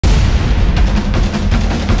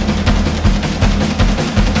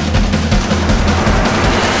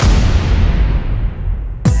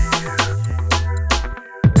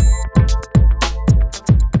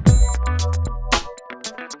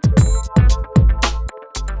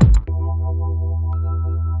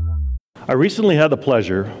I recently had the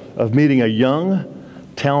pleasure of meeting a young,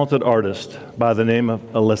 talented artist by the name of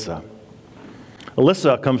Alyssa.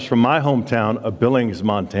 Alyssa comes from my hometown of Billings,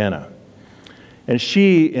 Montana. And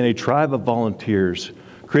she, in a tribe of volunteers,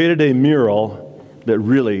 created a mural that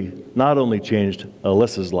really not only changed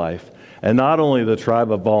Alyssa's life, and not only the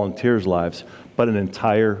tribe of volunteers' lives, but an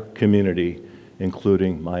entire community,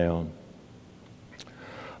 including my own.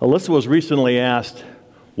 Alyssa was recently asked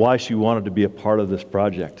why she wanted to be a part of this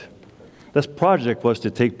project. This project was to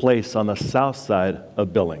take place on the south side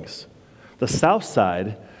of Billings. The south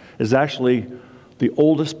side is actually the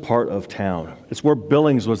oldest part of town. It's where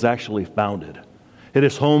Billings was actually founded. It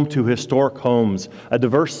is home to historic homes, a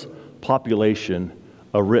diverse population,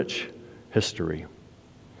 a rich history.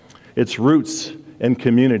 Its roots and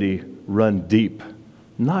community run deep,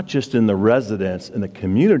 not just in the residents and the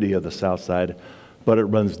community of the south side, but it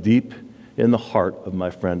runs deep in the heart of my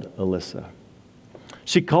friend Alyssa.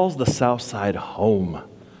 She calls the south side home,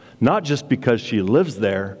 not just because she lives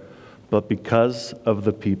there, but because of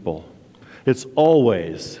the people. It's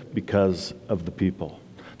always because of the people.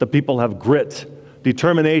 The people have grit,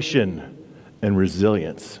 determination, and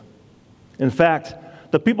resilience. In fact,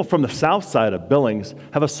 the people from the south side of Billings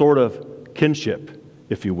have a sort of kinship,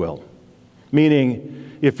 if you will.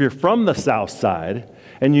 Meaning, if you're from the south side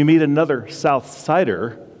and you meet another south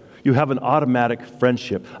sider, you have an automatic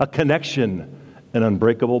friendship, a connection, an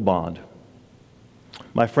unbreakable bond.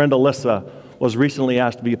 My friend Alyssa was recently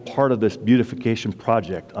asked to be a part of this beautification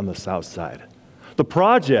project on the south side. The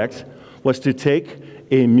project was to take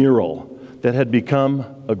a mural that had become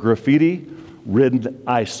a graffiti-ridden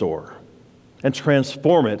eyesore and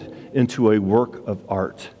transform it into a work of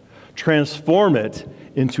art. Transform it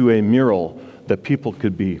into a mural that people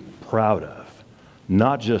could be proud of.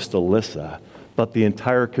 Not just Alyssa, but the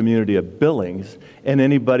entire community of Billings and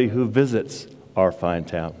anybody who visits our fine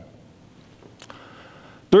town.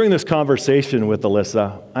 During this conversation with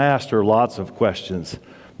Alyssa, I asked her lots of questions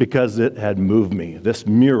because it had moved me. This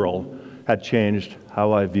mural had changed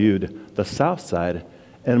how I viewed the south side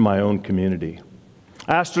and my own community.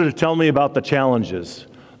 I asked her to tell me about the challenges,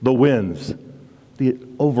 the wins, the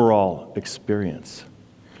overall experience.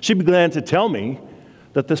 She began to tell me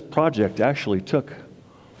that this project actually took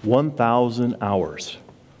 1,000 hours.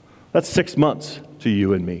 That's 6 months to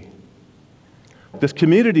you and me. This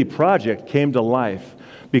community project came to life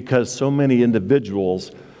because so many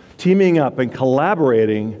individuals teaming up and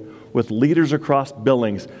collaborating with leaders across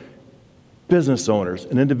Billings, business owners,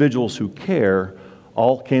 and individuals who care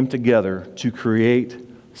all came together to create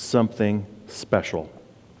something special.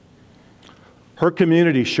 Her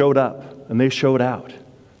community showed up and they showed out.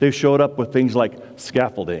 They showed up with things like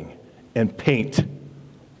scaffolding and paint,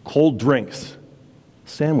 cold drinks,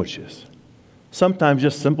 sandwiches, sometimes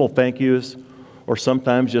just simple thank yous, or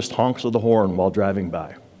sometimes just honks of the horn while driving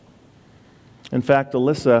by. In fact,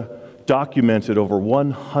 Alyssa documented over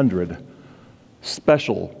 100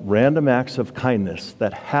 special random acts of kindness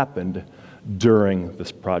that happened during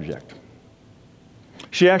this project.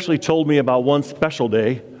 She actually told me about one special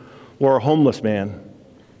day where a homeless man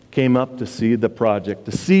came up to see the project,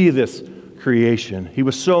 to see this creation. He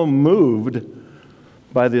was so moved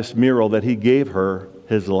by this mural that he gave her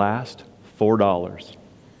his last $4.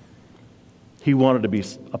 He wanted to be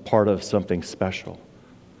a part of something special.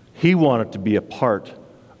 He wanted to be a part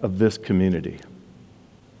of this community.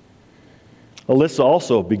 Alyssa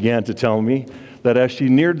also began to tell me that as she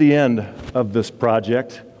neared the end of this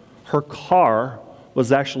project, her car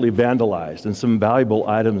was actually vandalized and some valuable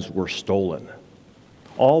items were stolen,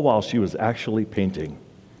 all while she was actually painting.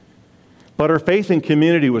 But her faith in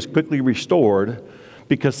community was quickly restored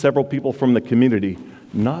because several people from the community,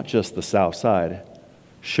 not just the south side,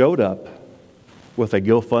 showed up with a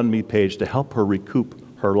GoFundMe page to help her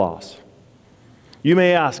recoup her loss. You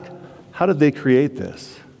may ask, how did they create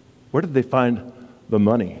this? Where did they find the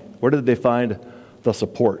money? Where did they find the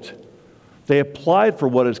support? They applied for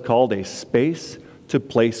what is called a Space to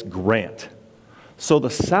Place grant. So the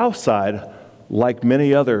south side, like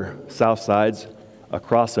many other south sides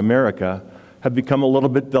across America, have become a little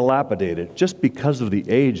bit dilapidated just because of the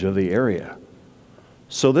age of the area.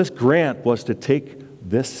 So this grant was to take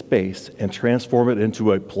this space and transform it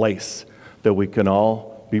into a place that we can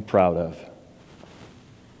all be proud of.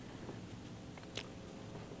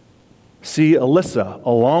 See, Alyssa,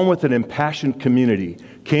 along with an impassioned community,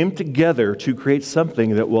 came together to create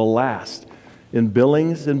something that will last in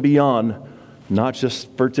Billings and beyond, not just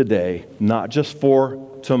for today, not just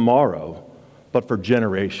for tomorrow, but for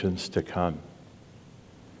generations to come.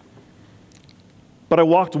 But I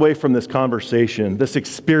walked away from this conversation, this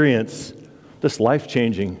experience, this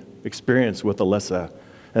life-changing experience with Alyssa,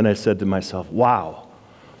 and I said to myself, wow,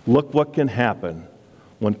 look what can happen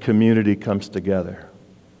when community comes together.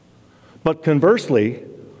 But conversely,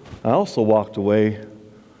 I also walked away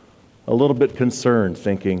a little bit concerned,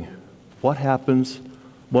 thinking, what happens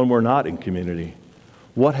when we're not in community?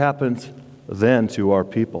 What happens then to our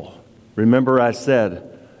people? Remember, I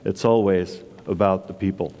said it's always about the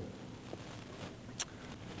people.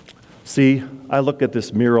 See, I look at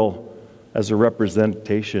this mural as a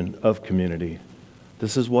representation of community.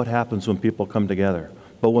 This is what happens when people come together.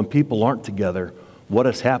 But when people aren't together, what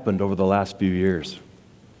has happened over the last few years?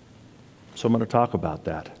 So I'm going to talk about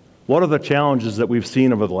that. What are the challenges that we've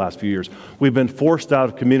seen over the last few years? We've been forced out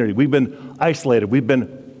of community. We've been isolated. We've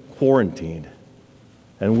been quarantined.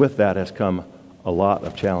 And with that has come a lot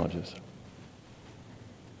of challenges.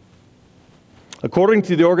 According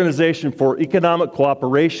to the Organization for Economic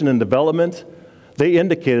Cooperation and Development, they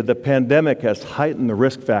indicated the pandemic has heightened the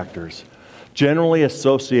risk factors generally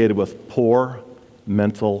associated with poor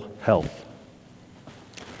mental health.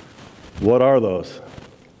 What are those?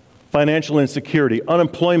 Financial insecurity,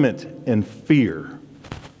 unemployment, and fear.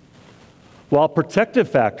 While protective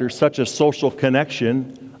factors such as social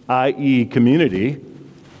connection, i.e. community,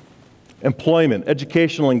 employment,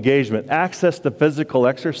 educational engagement, access to physical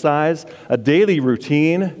exercise, a daily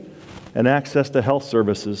routine, and access to health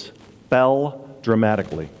services fell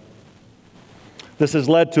dramatically. This has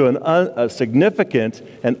led to a significant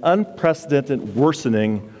and unprecedented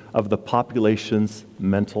worsening of the population's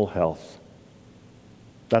mental health.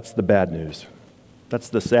 That's the bad news. That's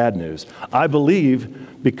the sad news. I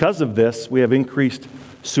believe because of this, we have increased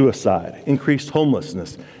suicide, increased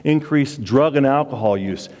homelessness, increased drug and alcohol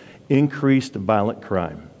use, increased violent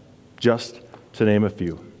crime, just to name a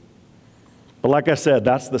few. But like I said,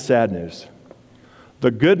 that's the sad news.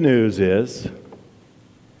 The good news is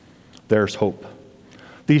there's hope.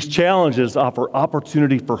 These challenges offer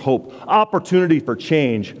opportunity for hope, opportunity for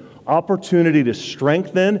change, opportunity to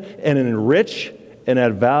strengthen and enrich and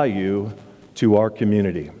add value to our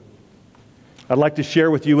community. I'd like to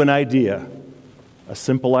share with you an idea, a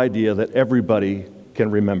simple idea that everybody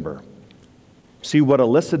can remember. See, what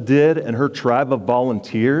Alyssa did and her tribe of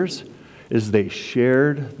volunteers is they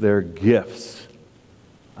shared their gifts.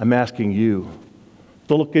 I'm asking you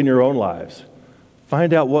to look in your own lives.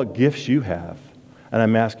 Find out what gifts you have, and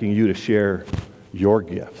I'm asking you to share your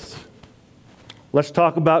gifts. Let's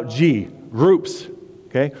talk about G, groups.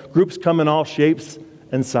 Okay? Groups come in all shapes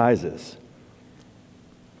and sizes.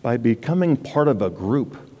 By becoming part of a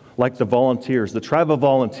group, like the volunteers, the tribe of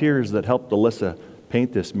volunteers that helped Alyssa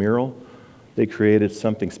paint this mural, they created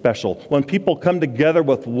something special. When people come together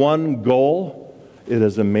with one goal, it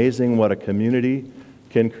is amazing what a community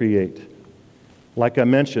can create. Like I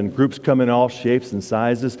mentioned, groups come in all shapes and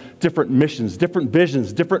sizes, different missions, different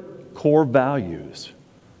visions, different core values.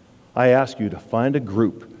 I ask you to find a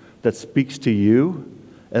group that speaks to you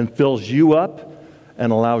and fills you up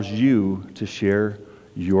and allows you to share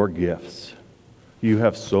your gifts. You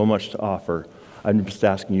have so much to offer. I'm just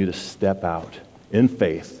asking you to step out in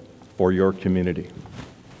faith for your community.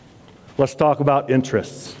 Let's talk about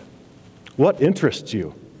interests. What interests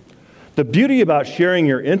you? The beauty about sharing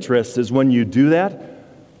your interests is when you do that,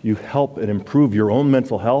 you help and improve your own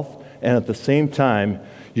mental health, and at the same time,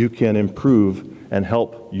 you can improve and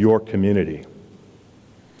help your community.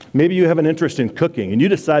 Maybe you have an interest in cooking, and you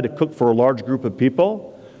decide to cook for a large group of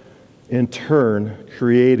people, in turn,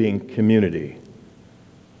 creating community.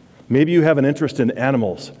 Maybe you have an interest in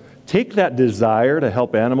animals. Take that desire to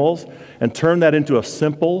help animals and turn that into a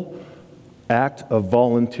simple act of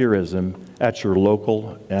volunteerism at your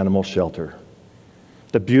local animal shelter.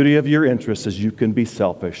 The beauty of your interest is you can be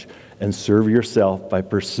selfish and serve yourself by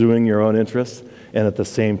pursuing your own interests and at the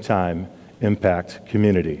same time impact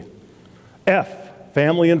community. F,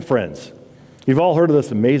 family and friends. You've all heard of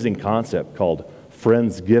this amazing concept called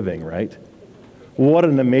Friendsgiving, right? What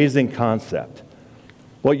an amazing concept.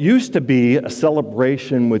 What used to be a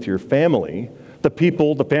celebration with your family, the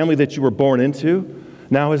family that you were born into,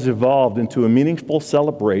 now has evolved into a meaningful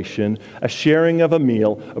celebration, a sharing of a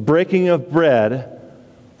meal, a breaking of bread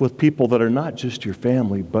with people that are not just your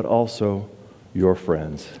family, but also your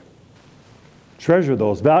friends. Treasure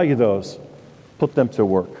those, value those, put them to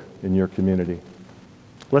work in your community.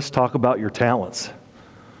 Let's talk about your talents.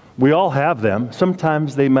 We all have them.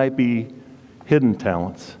 Sometimes they might be hidden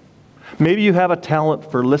talents. Maybe you have a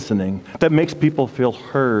talent for listening that makes people feel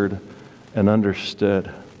heard and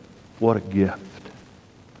understood. What a gift.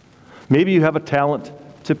 Maybe you have a talent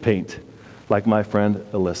to paint, like my friend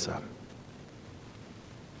Alyssa.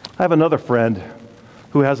 I have another friend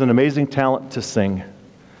who has an amazing talent to sing.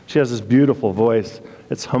 She has this beautiful voice.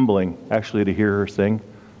 It's humbling, actually, to hear her sing.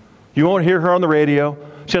 You won't hear her on the radio.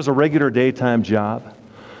 She has a regular daytime job.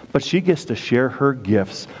 But she gets to share her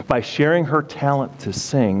gifts by sharing her talent to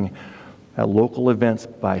sing at local events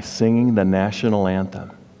by singing the national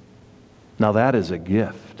anthem. Now that is a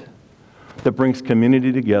gift that brings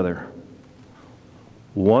community together.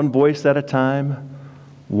 One voice at a time,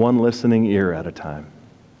 one listening ear at a time.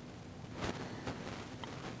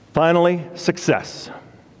 Finally, success.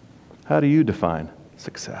 How do you define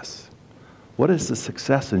success? What is the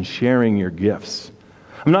success in sharing your gifts?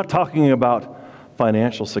 I'm not talking about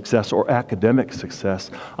financial success or academic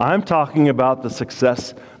success. I'm talking about the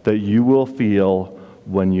success that you will feel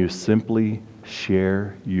when you simply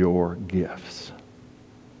share your gifts.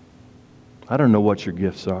 I don't know what your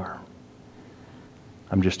gifts are.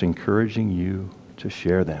 I'm just encouraging you to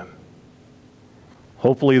share them.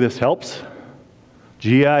 Hopefully this helps.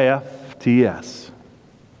 GIFTS.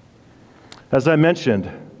 As I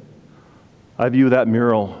mentioned, I view that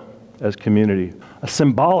mural as community, a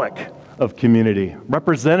symbolic of community,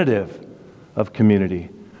 representative of community.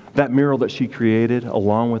 That mural that she created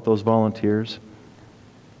along with those volunteers,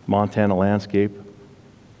 Montana landscape,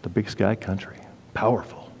 the big sky country,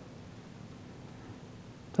 powerful.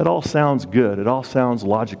 That all sounds good. It all sounds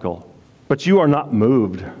logical. But you are not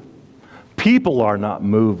moved. People are not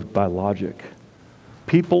moved by logic.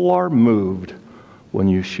 People are moved when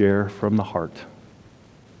you share from the heart.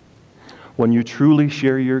 When you truly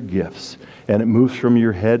share your gifts and it moves from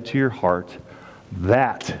your head to your heart,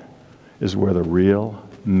 that is where the real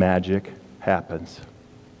magic happens.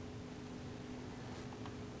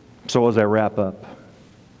 So as I wrap up,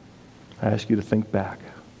 I ask you to think back.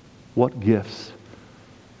 What gifts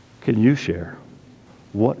can you share?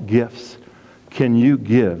 What gifts can you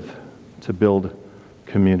give to build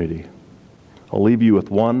community? I'll leave you with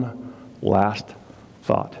one last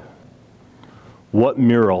thought. What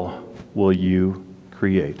mural will you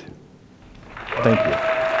create? Thank you.